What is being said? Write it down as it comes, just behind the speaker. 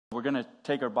we're going to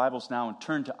take our Bibles now and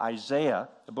turn to Isaiah,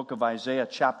 the book of Isaiah,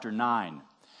 chapter 9.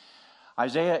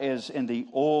 Isaiah is in the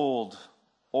Old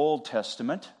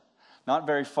Testament, not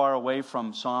very far away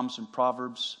from Psalms and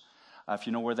Proverbs. If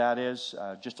you know where that is,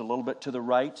 just a little bit to the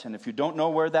right. And if you don't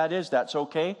know where that is, that's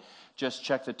okay. Just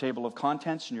check the table of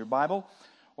contents in your Bible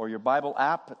or your Bible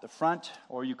app at the front,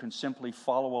 or you can simply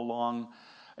follow along.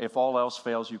 If all else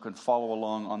fails, you can follow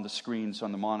along on the screens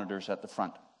on the monitors at the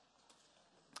front.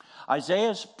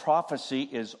 Isaiah's prophecy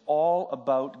is all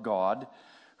about God,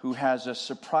 who has a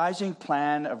surprising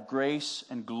plan of grace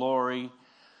and glory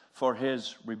for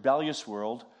his rebellious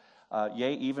world,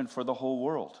 yea, even for the whole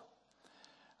world.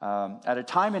 At a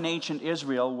time in ancient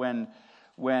Israel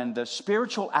when the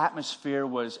spiritual atmosphere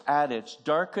was at its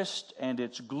darkest and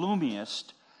its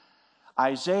gloomiest,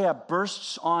 Isaiah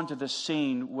bursts onto the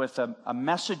scene with a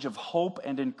message of hope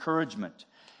and encouragement.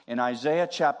 In Isaiah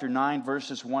chapter 9,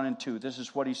 verses 1 and 2, this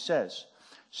is what he says,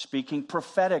 speaking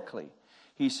prophetically.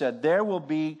 He said, "There will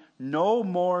be no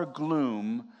more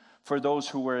gloom for those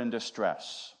who were in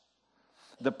distress.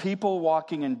 The people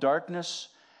walking in darkness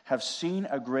have seen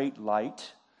a great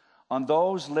light. On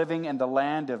those living in the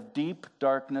land of deep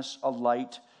darkness, a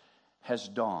light has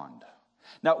dawned."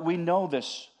 Now, we know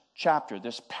this chapter,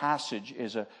 this passage,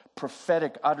 is a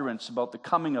prophetic utterance about the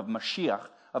coming of Mashiach,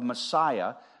 of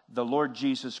Messiah, the Lord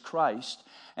Jesus Christ.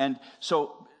 And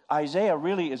so Isaiah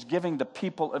really is giving the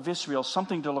people of Israel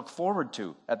something to look forward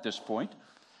to at this point.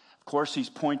 Of course, he's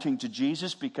pointing to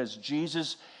Jesus because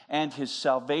Jesus and his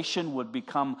salvation would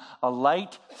become a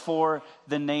light for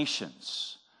the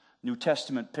nations. New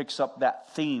Testament picks up that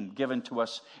theme given to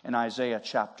us in Isaiah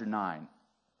chapter 9.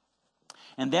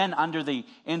 And then, under the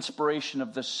inspiration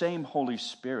of the same Holy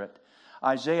Spirit,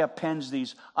 Isaiah pens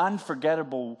these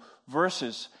unforgettable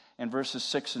verses in verses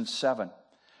 6 and 7.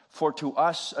 "For to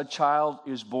us a child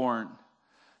is born,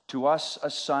 to us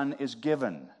a son is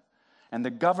given, and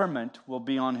the government will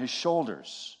be on his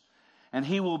shoulders. And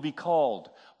he will be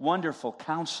called Wonderful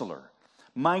Counselor,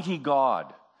 Mighty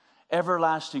God,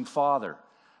 Everlasting Father,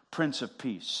 Prince of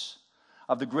Peace.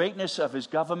 Of the greatness of his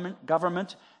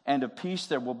government and of peace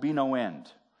there will be no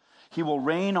end. He will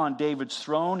reign on David's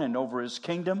throne and over his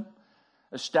kingdom,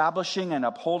 establishing and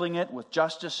upholding it with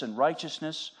justice and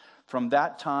righteousness from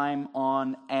that time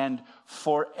on and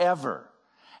forever."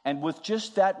 And with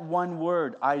just that one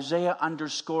word, Isaiah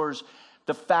underscores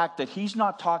the fact that he's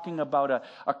not talking about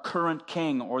a current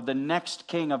king or the next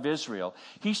king of Israel.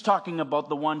 He's talking about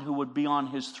the one who would be on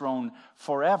his throne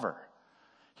forever.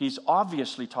 He's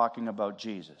obviously talking about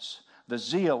Jesus. The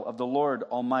zeal of the Lord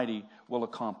Almighty will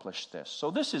accomplish this.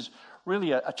 So this is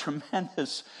really a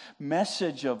tremendous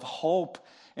message of hope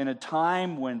in a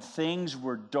time when things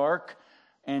were dark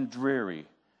and dreary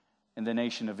in the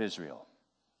nation of Israel.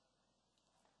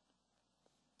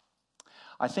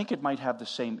 I think it might have the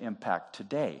same impact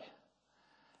today,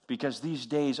 because these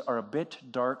days are a bit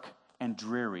dark and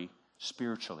dreary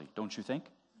spiritually, don't you think?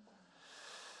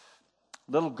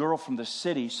 Little girl from the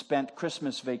city spent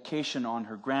Christmas vacation on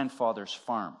her grandfather's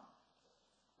farm.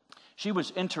 She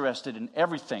was interested in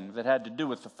everything that had to do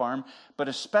with the farm, but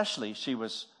especially she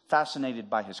was fascinated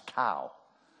by his cow.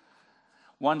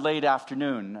 One late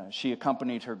afternoon, she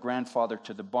accompanied her grandfather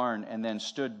to the barn and then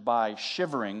stood by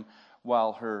shivering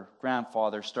while her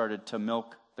grandfather started to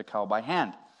milk the cow by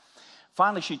hand.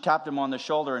 Finally, she tapped him on the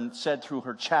shoulder and said through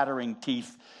her chattering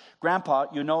teeth, "Grandpa,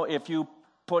 you know, if you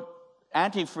put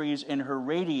antifreeze in her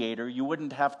radiator, you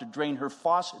wouldn't have to drain her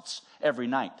faucets every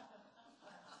night."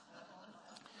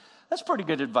 That's pretty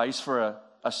good advice for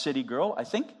a city girl, I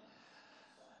think.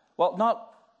 Well, not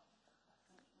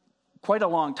quite a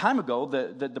long time ago,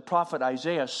 the prophet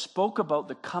Isaiah spoke about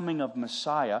the coming of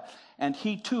Messiah, and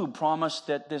he too promised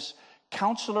that this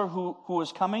counselor who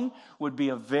was coming would be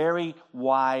a very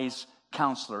wise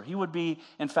counselor. He would be,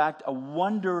 in fact, a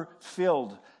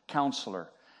wonder-filled counselor.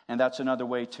 And that's another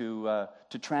way to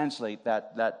translate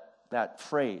that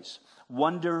phrase,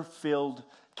 wonder-filled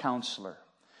counselor.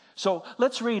 So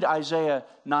let's read Isaiah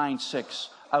 9:6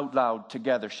 out loud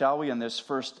together, shall we, on this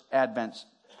first Advent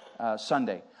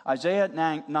Sunday. Isaiah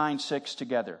 9:6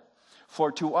 together.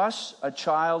 "For to us a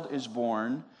child is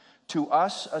born, to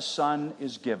us a son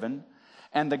is given,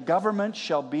 and the government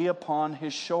shall be upon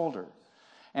his shoulder.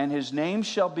 And his name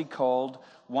shall be called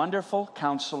Wonderful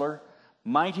Counselor,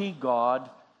 Mighty God,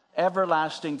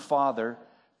 Everlasting Father,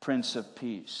 Prince of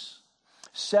Peace."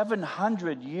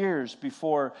 700 years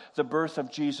before the birth of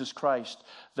Jesus Christ,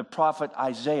 the prophet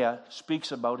Isaiah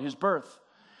speaks about his birth.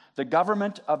 The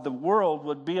government of the world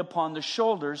would be upon the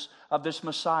shoulders of this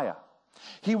Messiah.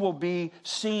 He will be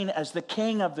seen as the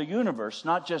king of the universe,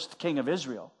 not just the king of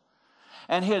Israel.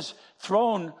 And his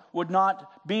throne would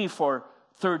not be for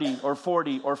 30 or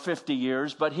 40 or 50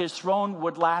 years, but his throne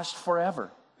would last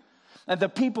forever. And the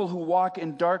people who walk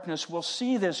in darkness will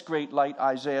see this great light,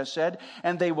 Isaiah said,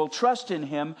 and they will trust in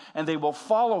him, and they will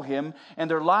follow him, and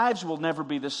their lives will never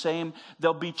be the same.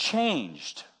 They'll be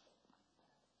changed.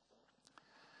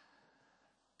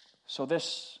 So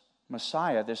this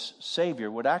Messiah, this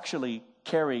Savior, would actually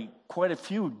carry quite a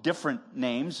few different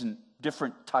names and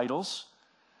different titles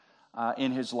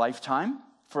in his lifetime.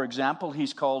 For example,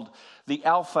 he's called the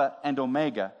Alpha and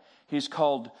Omega. He's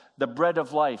called the bread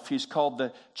of life. He's called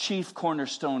the chief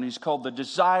cornerstone. He's called the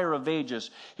desire of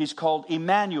ages. He's called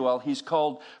Emmanuel. He's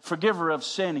called forgiver of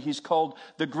sin. He's called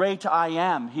the great I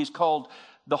am. He's called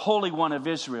the Holy One of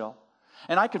Israel.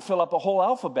 And I could fill up a whole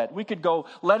alphabet. We could go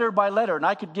letter by letter, and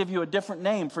I could give you a different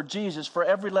name for Jesus for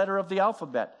every letter of the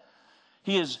alphabet.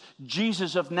 He is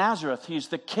Jesus of Nazareth. He's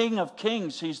the King of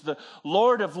Kings. He's the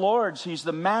Lord of Lords. He's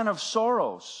the man of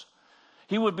sorrows.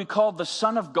 He would be called the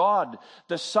Son of God,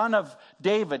 the Son of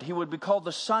David. He would be called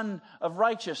the Son of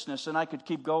Righteousness. And I could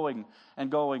keep going and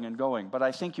going and going. But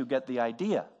I think you get the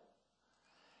idea.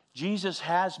 Jesus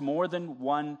has more than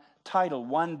one title,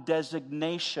 one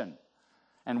designation,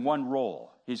 and one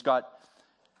role. He's got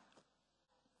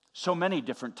so many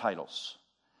different titles.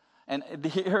 And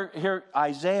here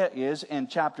Isaiah is in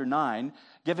chapter 9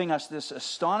 giving us this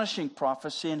astonishing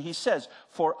prophecy. And he says,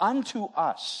 for unto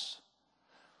us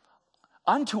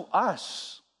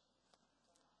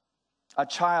a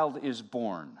child is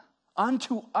born.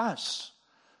 Unto us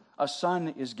a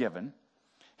son is given.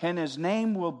 And his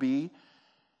name will be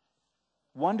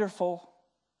Wonderful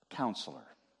Counselor.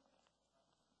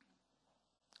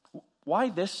 Why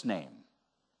this name?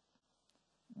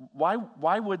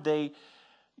 Why would they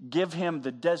give him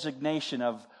the designation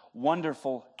of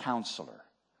Wonderful Counselor?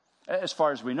 As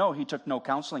far as we know, he took no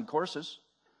counseling courses.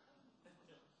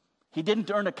 He didn't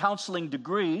earn a counseling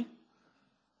degree.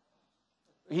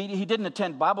 He didn't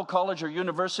attend Bible college or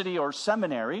university or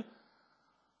seminary.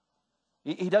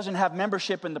 He doesn't have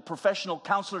membership in the Professional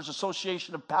Counselors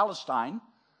Association of Palestine.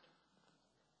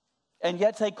 And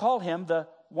yet they call him the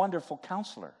Wonderful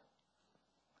Counselor.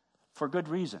 For good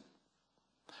reason.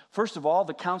 First of all,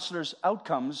 the counselor's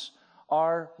outcomes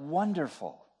are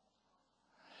wonderful.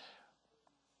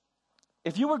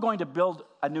 If you were going to build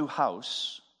a new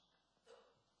house,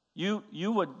 you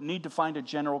would need to find a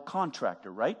general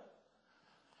contractor, right?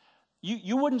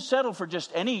 You wouldn't settle for just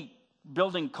any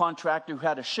building contractor who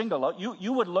had a shingle out.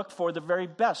 You would look for the very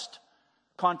best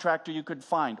contractor you could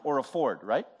find or afford,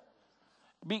 right?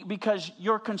 Because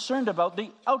you're concerned about the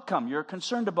outcome. You're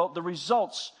concerned about the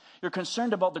results. You're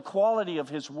concerned about the quality of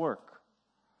his work.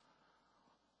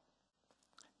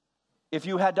 If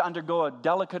you had to undergo a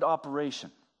delicate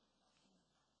operation,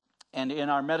 and in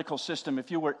our medical system, if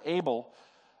you were able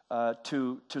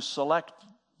to select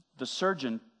the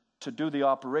surgeon to do the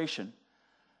operation,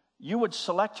 you would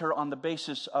select her on the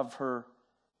basis of her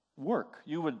work.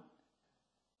 You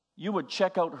would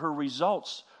check out her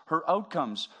results, her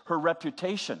outcomes, her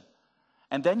reputation,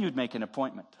 and then you'd make an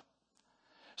appointment.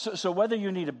 So whether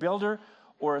you need a builder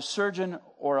or a surgeon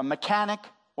or a mechanic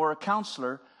or a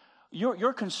counselor,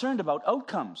 you're concerned about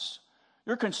outcomes.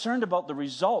 You're concerned about the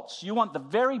results. You want the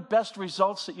very best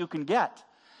results that you can get.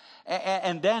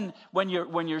 And then when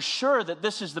you're sure that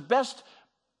this is the best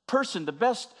person, the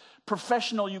best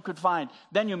professional you could find,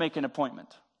 then you make an appointment.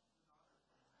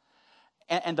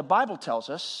 And the Bible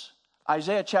tells us,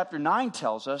 Isaiah chapter 9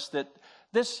 tells us that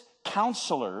this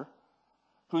counselor,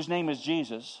 whose name is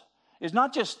Jesus, is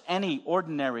not just any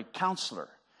ordinary counselor.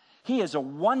 He is a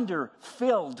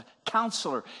wonder-filled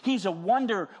counselor. He's a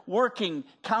wonder-working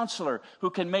counselor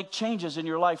who can make changes in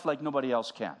your life like nobody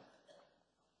else can.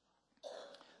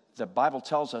 The Bible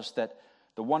tells us that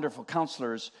the wonderful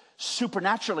counselor is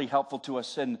supernaturally helpful to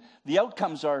us, and the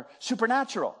outcomes are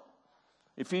supernatural.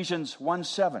 Ephesians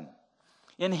 1:7.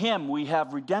 In him we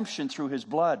have redemption through his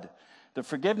blood, the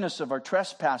forgiveness of our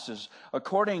trespasses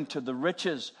according to the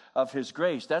riches of his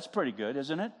grace. That's pretty good,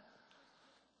 isn't it?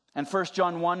 And 1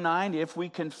 John 1:9, if we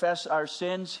confess our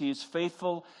sins, he is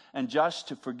faithful and just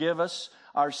to forgive us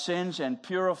our sins and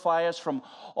purify us from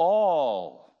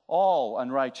all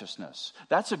unrighteousness.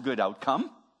 That's a good outcome.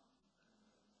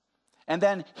 And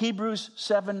then Hebrews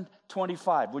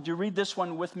 7:25. Would you read this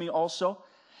one with me also?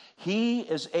 He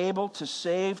is able to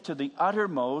save to the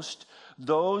uttermost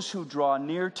those who draw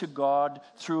near to God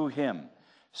through him,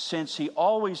 since he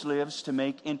always lives to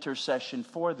make intercession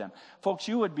for them. Folks,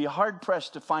 you would be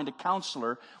hard-pressed to find a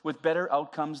counselor with better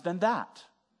outcomes than that.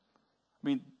 I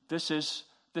mean, this is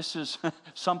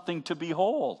something to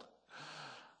behold.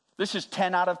 This is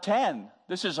 10 out of 10.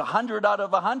 This is 100 out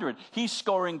of 100. He's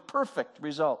scoring perfect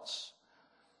results.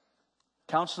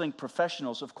 Counseling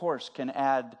professionals, of course, can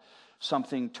add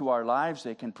something to our lives.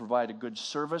 They can provide a good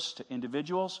service to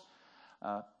individuals,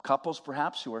 couples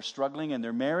perhaps who are struggling in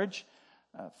their marriage,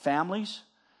 families.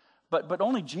 But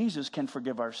only Jesus can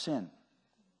forgive our sin.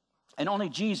 And only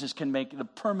Jesus can make the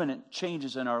permanent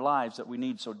changes in our lives that we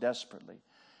need so desperately.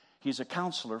 He's a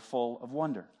counselor full of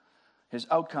wonder. His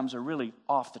outcomes are really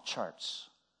off the charts.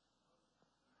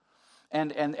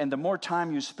 And the more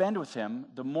time you spend with him,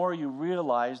 the more you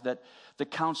realize that the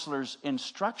counselor's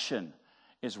instruction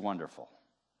is wonderful.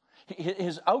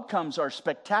 His outcomes are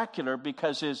spectacular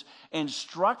because his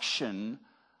instruction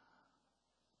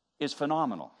is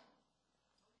phenomenal.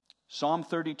 Psalm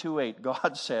 32:8,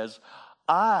 God says,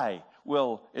 I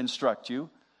will instruct you,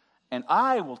 and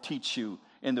I will teach you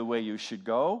in the way you should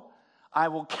go. I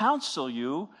will counsel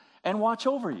you and watch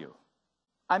over you.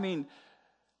 I mean,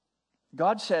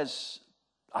 God says,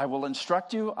 I will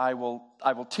instruct you, I will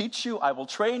teach you, I will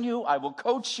train you, I will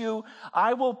coach you,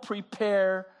 I will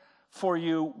prepare for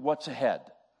you what's ahead.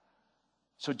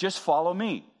 So just follow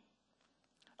me.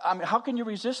 I mean, how can you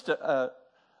resist an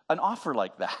offer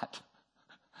like that?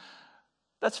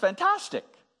 That's fantastic.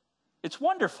 It's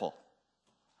wonderful.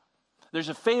 There's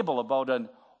a fable about an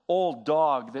old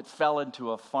dog that fell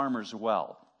into a farmer's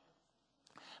well.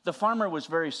 The farmer was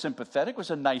very sympathetic, was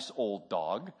a nice old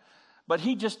dog, but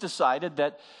he just decided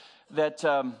that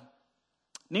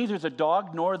neither the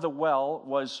dog nor the well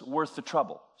was worth the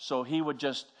trouble. So he would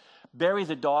just bury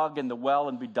the dog in the well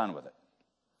and be done with it.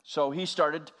 So he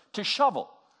started to shovel.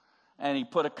 And he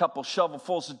put a couple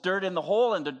shovelfuls of dirt in the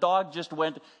hole, and the dog just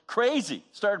went crazy.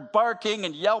 Started barking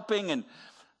and yelping.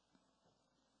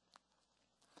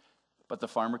 But the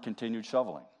farmer continued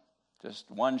shoveling. Just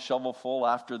one shovelful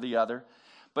after the other.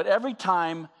 But every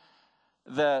time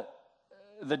the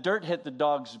dirt hit the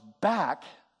dog's back,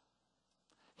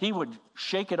 he would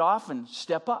shake it off and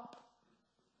step up.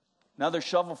 Another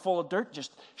shovel full of dirt,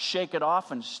 just shake it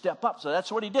off and step up. So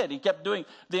that's what he did. He kept doing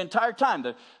the entire time.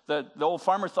 The old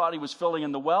farmer thought he was filling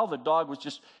in the well. The dog was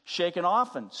just shaking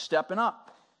off and stepping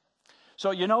up. So,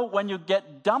 you know, when you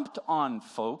get dumped on,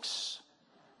 folks,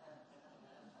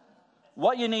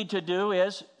 what you need to do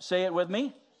is, say it with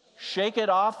me, shake it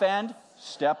off and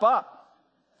step up.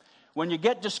 When you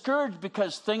get discouraged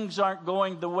because things aren't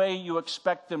going the way you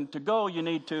expect them to go, you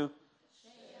need to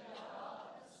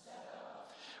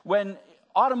when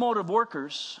automotive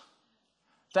workers,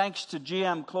 thanks to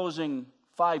GM closing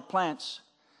 5 plants,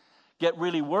 get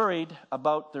really worried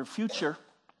about their future,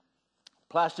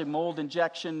 plastic mold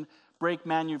injection, brake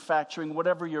manufacturing,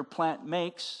 whatever your plant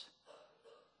makes,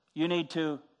 you need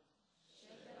to.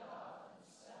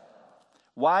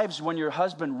 Wives, when your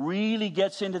husband really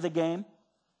gets into the game,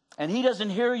 and he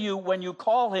doesn't hear you when you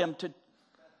call him to,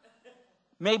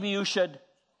 maybe you should.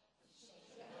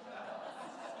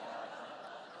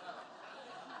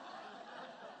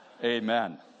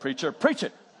 Amen. Preacher, preach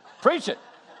it. Preach it.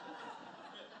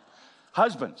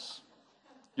 Husbands,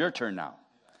 your turn now.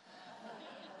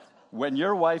 When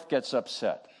your wife gets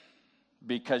upset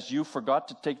because you forgot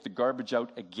to take the garbage out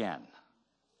again,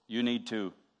 you need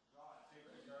to.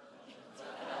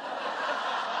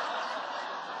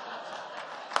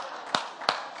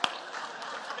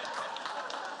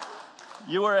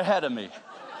 You were ahead of me.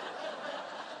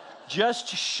 Just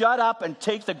shut up and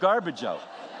take the garbage out.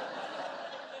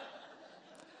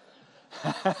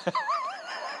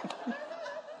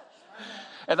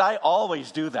 And I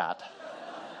always do that.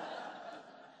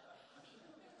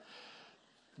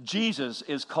 Jesus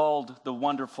is called the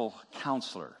Wonderful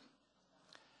Counselor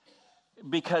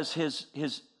because his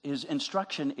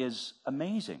instruction is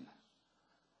amazing.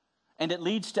 And it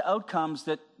leads to outcomes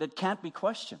that can't be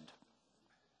questioned.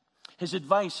 His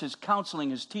advice, his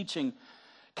counseling, his teaching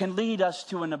can lead us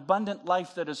to an abundant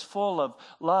life that is full of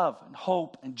love and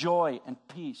hope and joy and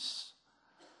peace.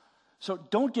 So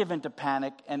don't give in to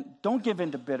panic, and don't give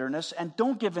in to bitterness, and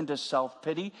don't give in to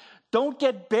self-pity. Don't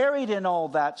get buried in all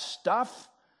that stuff.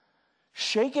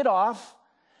 Shake it off,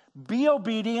 be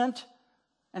obedient,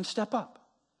 and step up.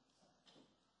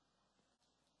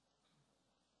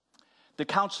 The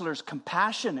counselor's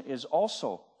compassion is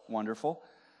also wonderful.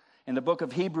 In the book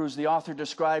of Hebrews, the author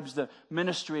describes the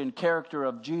ministry and character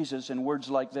of Jesus in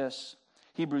words like this.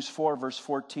 Hebrews 4, verse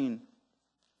 14.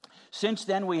 Since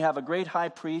then we have a great high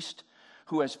priest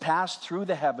who has passed through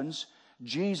the heavens,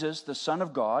 Jesus, the Son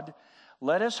of God.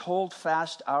 Let us hold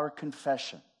fast our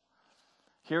confession.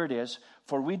 Here it is.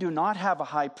 For we do not have a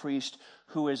high priest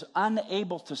who is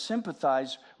unable to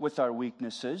sympathize with our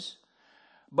weaknesses,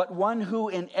 but one who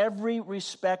in every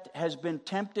respect has been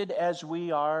tempted as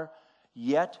we are,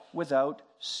 yet without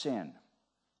sin.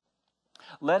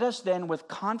 Let us then with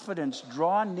confidence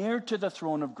draw near to the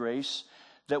throne of grace,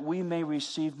 that we may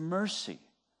receive mercy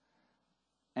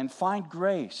and find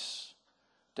grace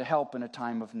to help in a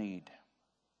time of need.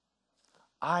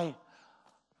 I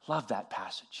love that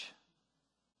passage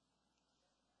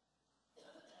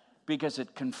because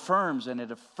it confirms and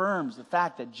it affirms the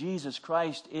fact that Jesus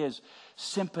Christ is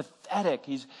sympathetic.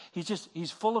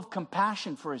 He's full of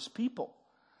compassion for his people.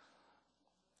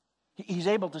 He's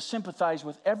able to sympathize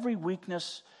with every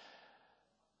weakness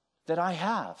that I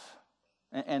have,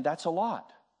 and that's a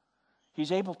lot.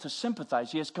 He's able to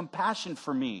sympathize. He has compassion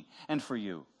for me and for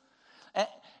you.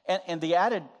 And the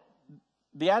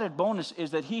added bonus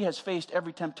is that he has faced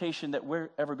every temptation that we're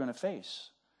ever going to face.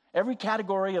 Every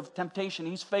category of temptation,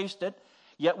 he's faced it,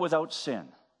 yet without sin.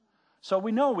 So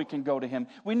we know we can go to him.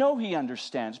 We know he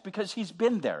understands because he's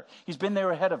been there. He's been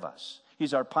there ahead of us.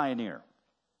 He's our pioneer.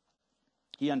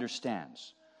 He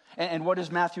understands. And what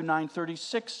does Matthew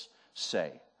 9:36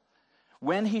 say?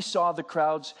 When he saw the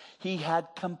crowds, he had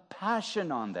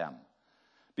compassion on them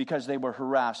because they were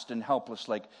harassed and helpless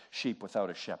like sheep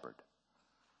without a shepherd.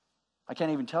 I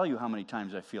can't even tell you how many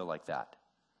times I feel like that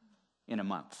in a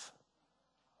month.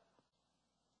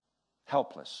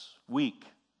 Helpless, weak,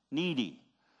 needy,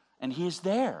 and he is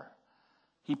there.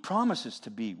 He promises to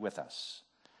be with us.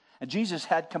 And Jesus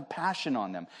had compassion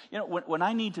on them. You know, when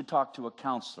I need to talk to a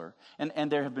counselor,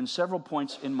 and there have been several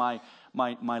points in my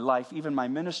life, even my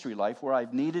ministry life, where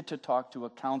I've needed to talk to a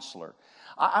counselor.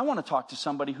 I want to talk to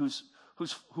somebody who's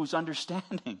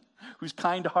understanding, who's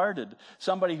kind-hearted,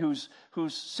 somebody who's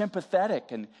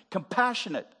sympathetic and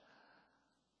compassionate.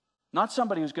 Not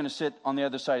somebody who's going to sit on the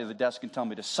other side of the desk and tell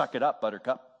me to suck it up,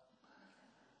 buttercup.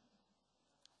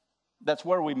 That's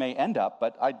where we may end up,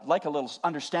 but I'd like a little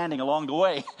understanding along the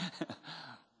way.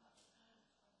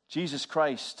 Jesus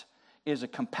Christ is a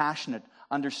compassionate,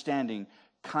 understanding,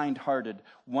 kind-hearted,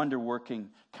 wonder-working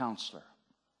counselor.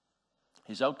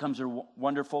 His outcomes are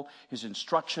wonderful. His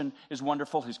instruction is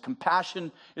wonderful. His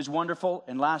compassion is wonderful.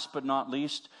 And last but not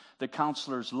least, the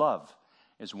counselor's love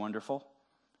is wonderful.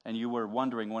 And you were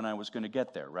wondering when I was going to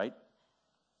get there, right?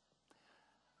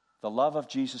 The love of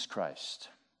Jesus Christ.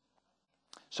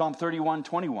 Psalm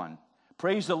 31:21.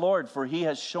 Praise the Lord, for he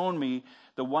has shown me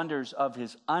the wonders of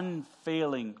his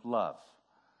unfailing love.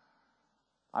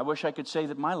 I wish I could say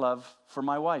that my love for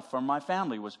my wife, for my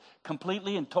family, was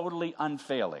completely and totally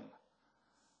unfailing.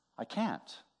 I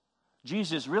can't.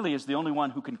 Jesus really is the only one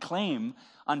who can claim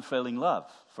unfailing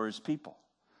love for his people.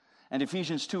 And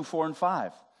Ephesians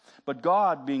 2:4-5. But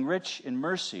God, being rich in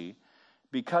mercy,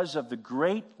 because of the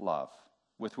great love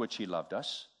with which he loved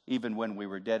us, even when we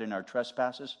were dead in our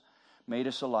trespasses, made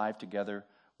us alive together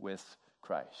with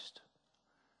Christ.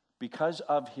 Because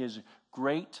of his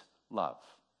great love.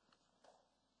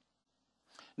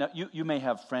 Now, you may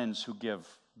have friends who give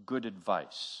good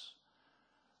advice.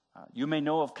 You may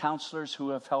know of counselors who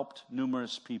have helped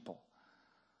numerous people.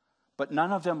 But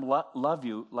none of them love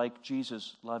you like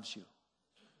Jesus loves you.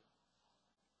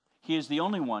 He is the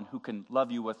only one who can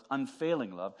love you with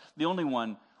unfailing love, the only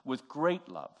one with great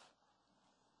love.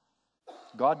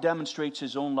 God demonstrates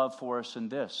his own love for us in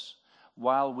this.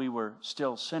 While we were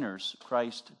still sinners,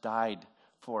 Christ died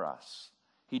for us.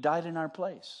 He died in our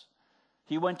place.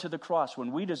 He went to the cross.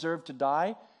 When we deserved to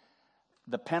die,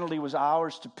 the penalty was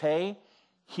ours to pay.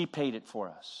 He paid it for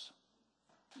us.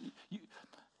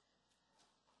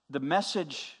 The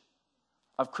message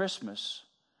of Christmas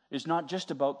is not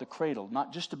just about the cradle,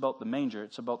 not just about the manger,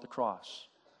 it's about the cross.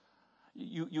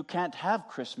 You can't have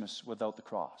Christmas without the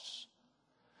cross.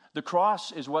 The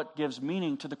cross is what gives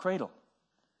meaning to the cradle.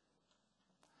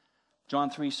 John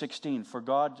 3:16, for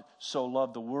God so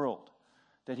loved the world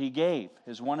that he gave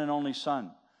his one and only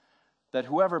Son, that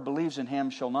whoever believes in him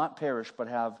shall not perish but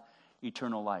have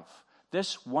eternal life.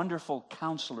 This wonderful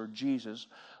counselor, Jesus,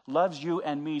 loves you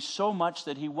and me so much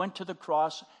that he went to the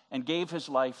cross and gave his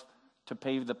life to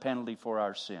pay the penalty for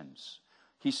our sins.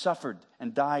 He suffered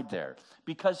and died there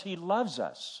because he loves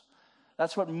us.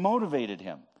 That's what motivated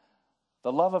him.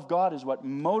 The love of God is what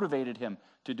motivated him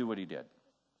to do what he did.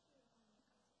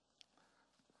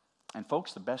 And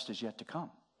folks, the best is yet to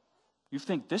come. You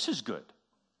think this is good.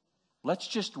 Let's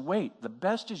just wait. The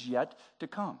best is yet to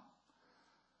come.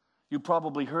 You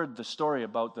probably heard the story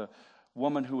about the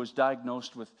woman who was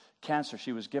diagnosed with cancer.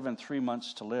 She was given 3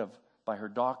 months to live by her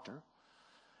doctor.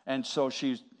 And so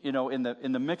she's, in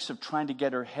the mix of trying to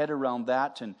get her head around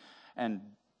that and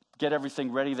get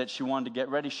everything ready that she wanted to get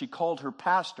ready, she called her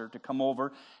pastor to come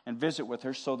over and visit with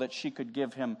her so that she could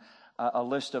give him a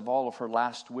list of all of her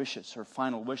last wishes, her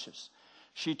final wishes.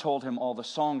 She told him all the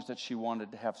songs that she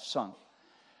wanted to have sung.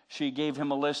 She gave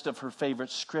him a list of her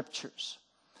favorite scriptures.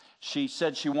 She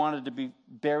said she wanted to be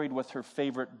buried with her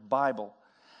favorite Bible.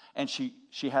 And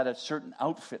she had a certain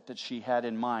outfit that she had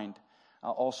in mind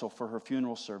also for her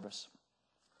funeral service.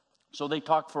 So they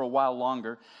talked for a while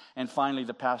longer, and finally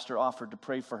the pastor offered to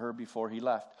pray for her before he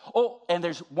left. Oh, and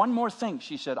there's one more thing,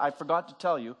 she said. I forgot to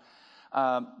tell you.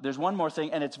 There's one more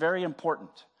thing, and it's very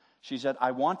important. She said,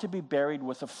 I want to be buried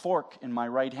with a fork in my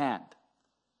right hand.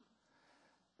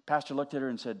 The pastor looked at her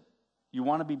and said, you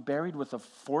want to be buried with a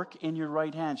fork in your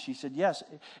right hand? She said, yes.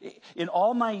 In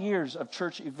all my years of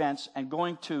church events and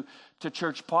going to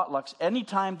church potlucks,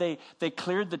 anytime they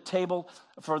cleared the table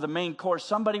for the main course,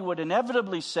 somebody would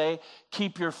inevitably say,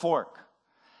 keep your fork.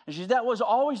 And she said, that was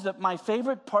always my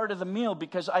favorite part of the meal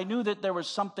because I knew that there was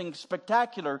something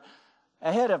spectacular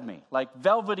ahead of me, like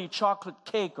velvety chocolate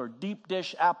cake or deep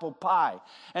dish apple pie.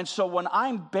 And so when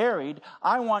I'm buried,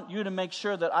 I want you to make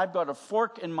sure that I've got a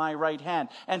fork in my right hand.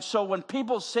 And so when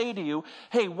people say to you,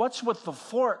 hey, what's with the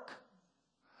fork?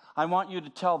 I want you to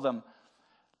tell them,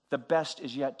 the best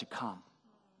is yet to come.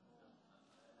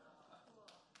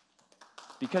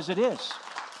 Because it is.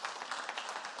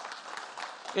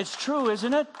 It's true,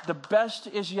 isn't it? The best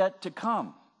is yet to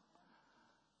come.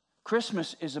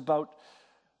 Christmas is about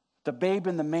the babe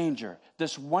in the manger,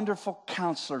 this wonderful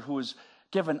counselor who is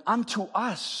given unto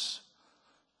us.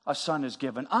 A son is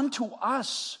given. Unto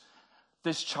us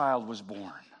this child was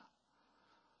born.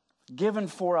 Given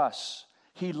for us.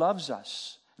 He loves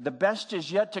us. The best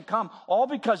is yet to come. All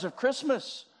because of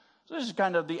Christmas. So this is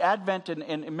kind of the Advent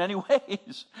in many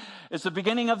ways. It's the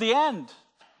beginning of the end.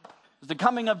 It's the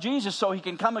coming of Jesus so he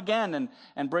can come again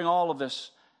and bring all of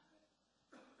this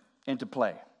into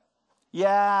play.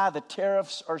 Yeah, the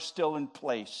tariffs are still in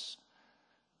place.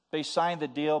 They signed the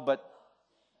deal, but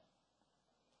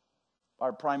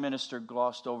our prime minister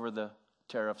glossed over the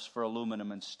tariffs for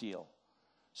aluminum and steel.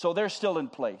 So they're still in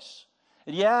place.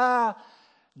 And yeah,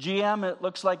 GM, it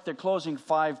looks like they're closing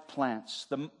 5 plants.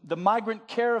 The migrant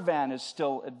caravan is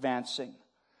still advancing.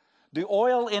 The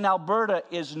oil in Alberta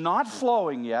is not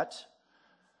flowing yet.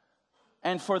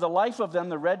 And for the life of them,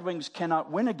 the Red Wings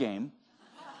cannot win a game.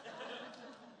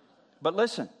 But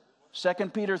listen,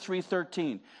 2 Peter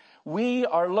 3:13. We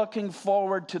are looking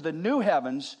forward to the new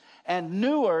heavens and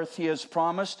new earth, he has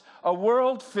promised, a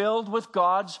world filled with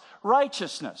God's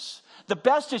righteousness. The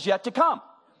best is yet to come.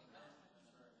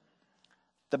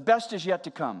 The best is yet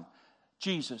to come.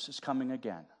 Jesus is coming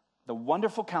again. The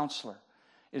wonderful counselor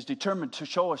is determined to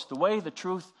show us the way, the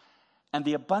truth, and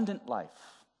the abundant life,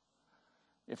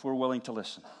 if we're willing to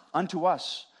listen. Unto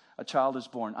us a child is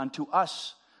born. Unto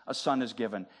us a son is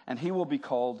given, and he will be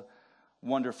called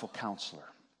Wonderful Counselor.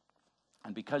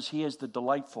 And because he is the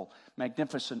delightful,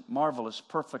 magnificent, marvelous,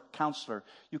 perfect counselor,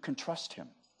 you can trust him.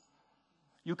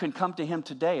 You can come to him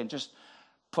today and just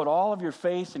put all of your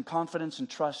faith and confidence and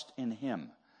trust in him,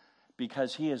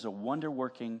 because he is a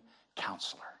wonder-working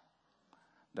counselor,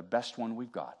 the best one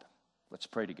we've got. Let's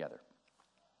pray together.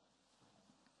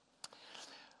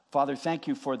 Father, thank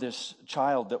you for this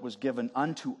child that was given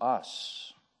unto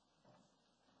us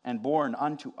and born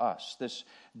unto us, this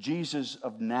Jesus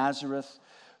of Nazareth,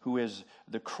 who is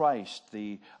the Christ,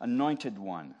 the anointed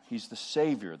one. He's the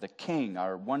Savior, the King,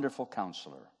 our wonderful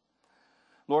counselor.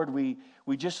 Lord, we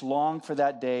just long for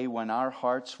that day when our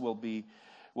hearts will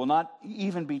not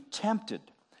even be tempted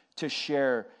to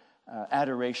share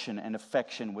adoration and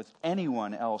affection with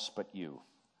anyone else but you.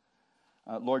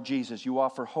 Lord Jesus, you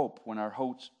offer hope when our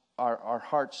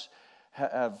hearts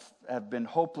have been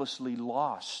hopelessly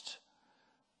lost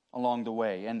along the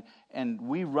way. And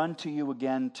we run to you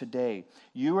again today.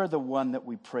 You are the one that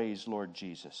we praise, Lord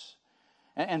Jesus.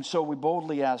 And so we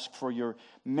boldly ask for your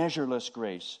measureless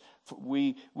grace.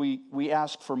 We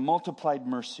ask for multiplied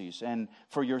mercies and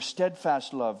for your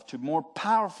steadfast love to more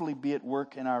powerfully be at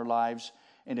work in our lives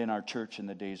and in our church in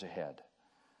the days ahead.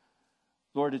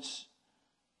 Lord, it's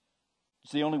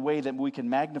the only way that we can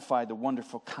magnify the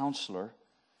wonderful counselor.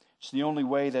 It's the only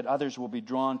way that others will be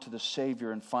drawn to the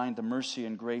Savior and find the mercy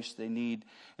and grace they need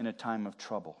in a time of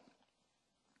trouble.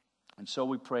 And so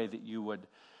we pray that you would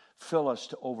fill us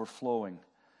to overflowing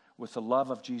with the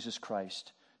love of Jesus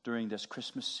Christ during this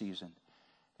Christmas season.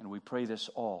 And we pray this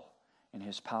all in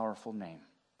his powerful name.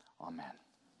 Amen.